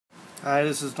Hi,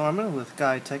 this is Norman with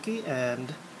Guy Techie,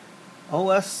 and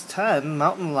OS 10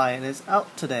 Mountain Lion is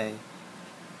out today.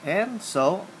 And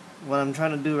so, what I'm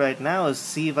trying to do right now is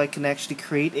see if I can actually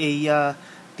create a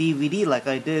DVD like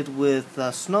I did with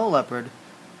Snow Leopard.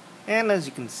 And as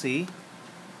you can see,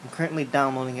 I'm currently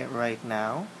downloading it right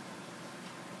now.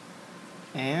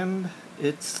 And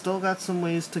it's still got some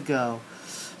ways to go.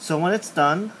 So when it's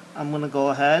done, I'm going to go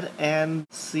ahead and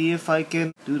see if I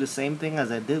can do the same thing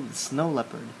as I did with Snow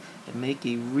Leopard and make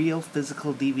a real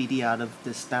physical DVD out of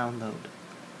this download.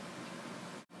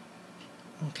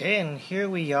 Okay, and here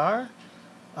we are.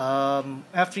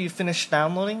 After you finish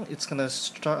downloading, it's going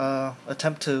to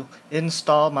attempt to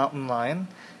install Mountain Lion.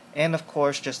 And of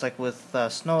course, just like with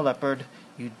Snow Leopard,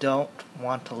 you don't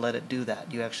want to let it do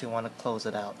that. You actually want to close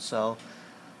it out. So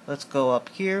let's go up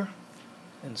here,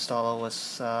 install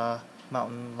OS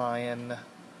Mountain Lion,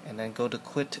 and then go to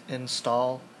Quit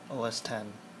Install OS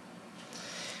 10.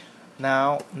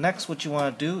 Now, next what you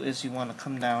want to do is you want to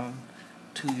come down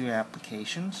to your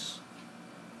applications.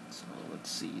 So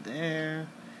let's see there.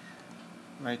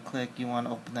 Right click, you want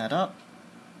to open that up.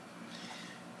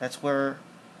 That's where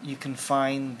you can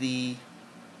find the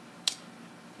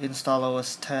Install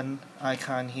OS 10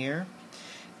 icon here.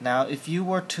 Now, if you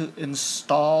were to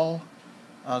install,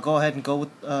 go ahead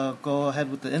with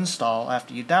the install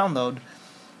after you download.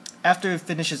 After it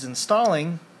finishes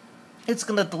installing, it's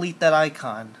going to delete that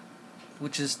icon,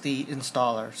 which is the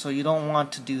installer. So you don't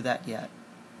want to do that yet.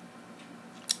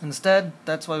 Instead,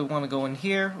 that's why we want to go in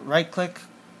here, right-click,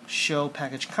 show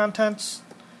package contents.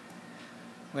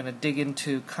 We're going to dig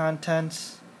into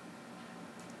contents,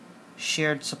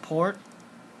 shared support,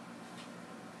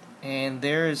 and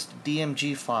there is the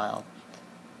DMG file.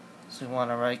 So we want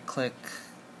to right-click,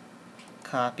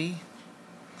 copy,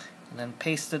 and then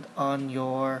paste it on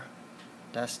your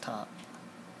desktop.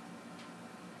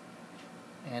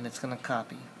 And it's going to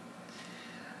copy.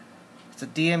 It's a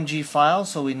DMG file,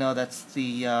 so we know that's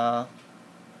the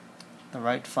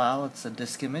right file. It's a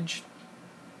disk image.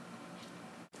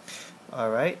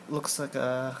 Alright, looks like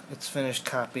it's finished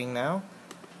copying now.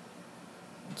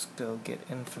 Let's go get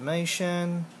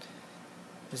information.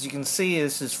 As you can see,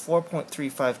 this is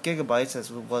 4.35 gigabytes as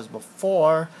it was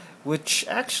before, which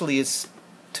actually is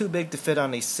too big to fit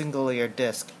on a single layer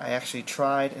disk. I actually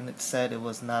tried and it said it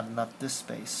was not enough disk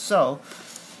space. So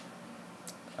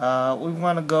we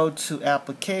want to go to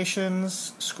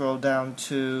applications, scroll down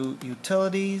to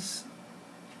utilities,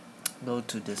 go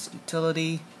to disk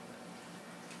utility.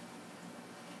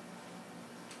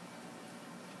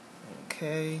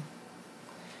 Okay.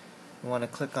 We want to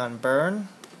click on burn.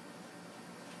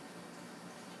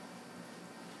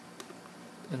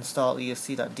 Install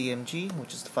esc.dmg,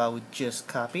 which is the file we just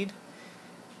copied.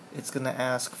 It's going to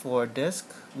ask for a disk.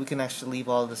 We can actually leave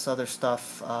all this other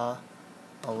stuff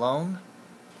alone.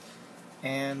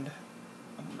 And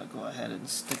I'm going to go ahead and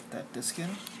stick that disk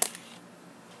in.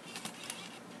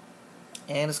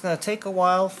 And it's going to take a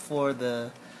while for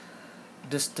the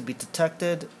disk to be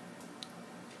detected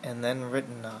and then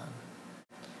written on.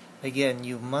 Again,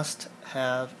 you must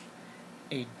have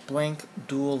a blank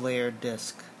dual layer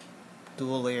disk,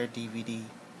 dual layer DVD.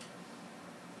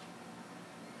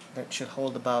 That should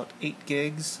hold about 8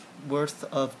 gigs worth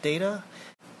of data.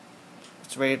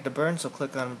 It's ready to burn, so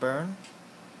click on burn.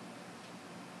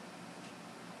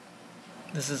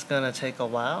 This is going to take a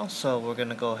while, so we're going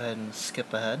to go ahead and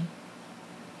skip ahead.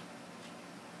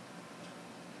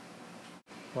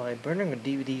 Well, burning a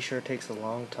DVD sure takes a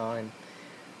long time.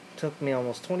 It took me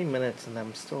almost 20 minutes and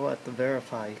I'm still at the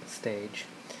verify stage.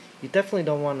 You definitely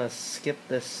don't want to skip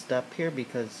this step here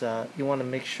because you want to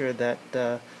make sure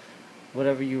that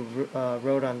whatever you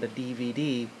wrote on the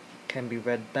DVD can be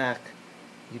read back.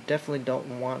 You definitely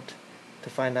don't want to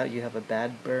find out you have a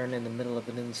bad burn in the middle of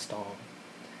an install.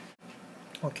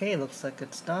 Okay, looks like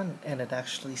it's done, and it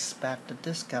actually spat the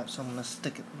disk out, so I'm going to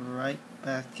stick it right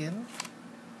back in.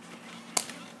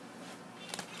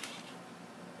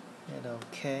 Hit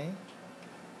OK.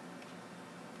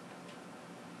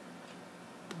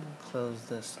 Close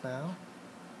this now.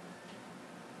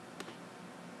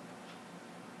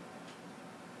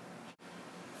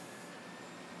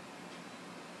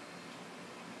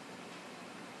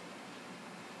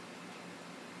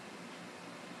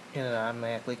 And it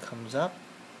automatically comes up.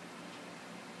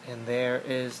 And there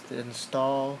is the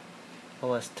install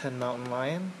OS 10 Mountain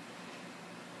Lion.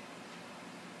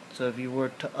 So if you were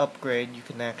to upgrade, you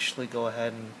can actually go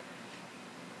ahead and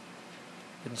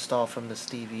install from this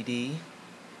DVD.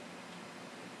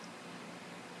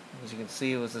 As you can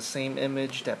see, it was the same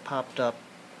image that popped up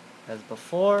as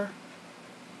before,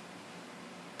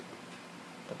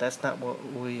 but that's not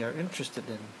what we are interested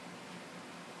in.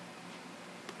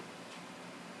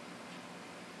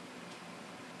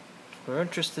 we're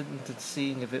interested in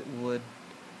seeing if it would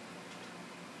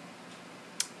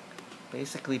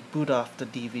basically boot off the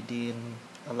DVD and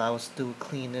allow us to do a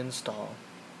clean install.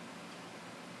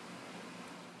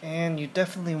 And you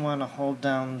definitely want to hold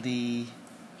down the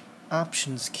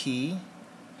Options key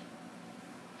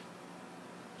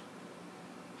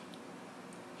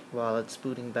while it's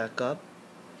booting back up.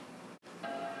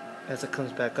 As it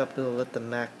comes back up, it'll let the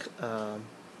Mac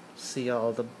see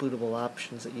all the bootable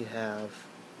options that you have.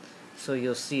 So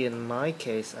you'll see in my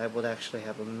case, I would actually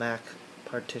have a Mac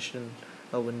partition,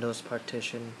 a Windows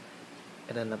partition,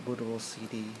 and then a bootable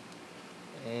CD.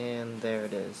 And there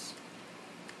it is.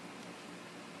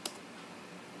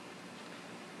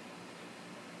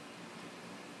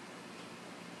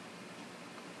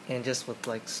 And just with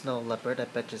like Snow Leopard, I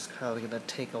bet it's probably gonna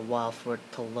take a while for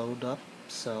it to load up,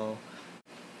 so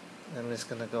I'm just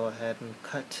gonna go ahead and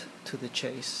cut to the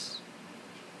chase.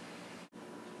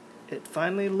 It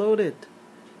finally loaded.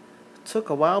 It took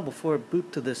a while before it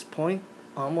booted to this point,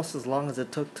 almost as long as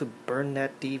it took to burn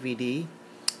that DVD.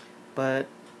 But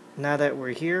now that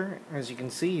we're here, as you can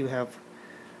see, you have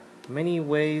many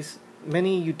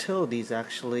utilities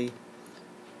actually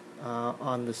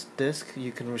on this disk.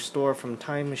 You can restore from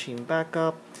Time Machine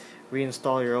Backup,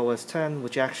 reinstall your OS X,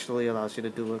 which actually allows you to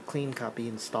do a clean copy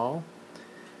install,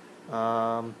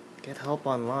 get help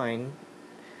online,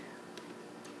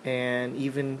 and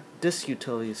even disk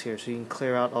utilities here, so you can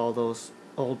clear out all those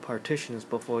old partitions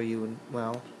before you,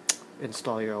 well,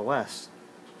 install your OS.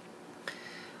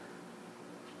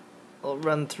 I'll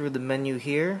run through the menu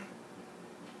here.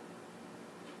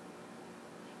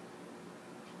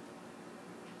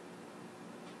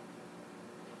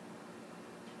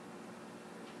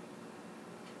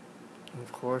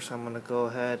 Of course, I'm going to go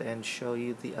ahead and show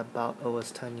you the About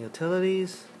OS X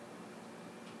utilities.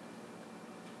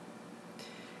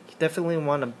 You definitely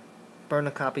want to burn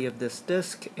a copy of this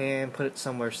disk and put it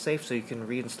somewhere safe so you can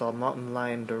reinstall Mountain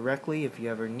Lion directly if you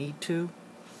ever need to.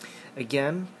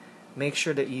 Again, make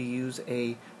sure that you use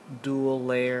a dual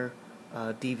layer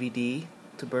DVD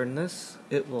to burn this.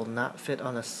 It will not fit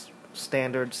on a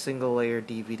standard single layer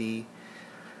DVD.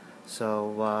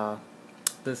 So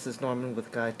this is Norman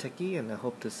with Guy Techie, and I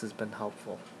hope this has been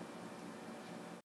helpful.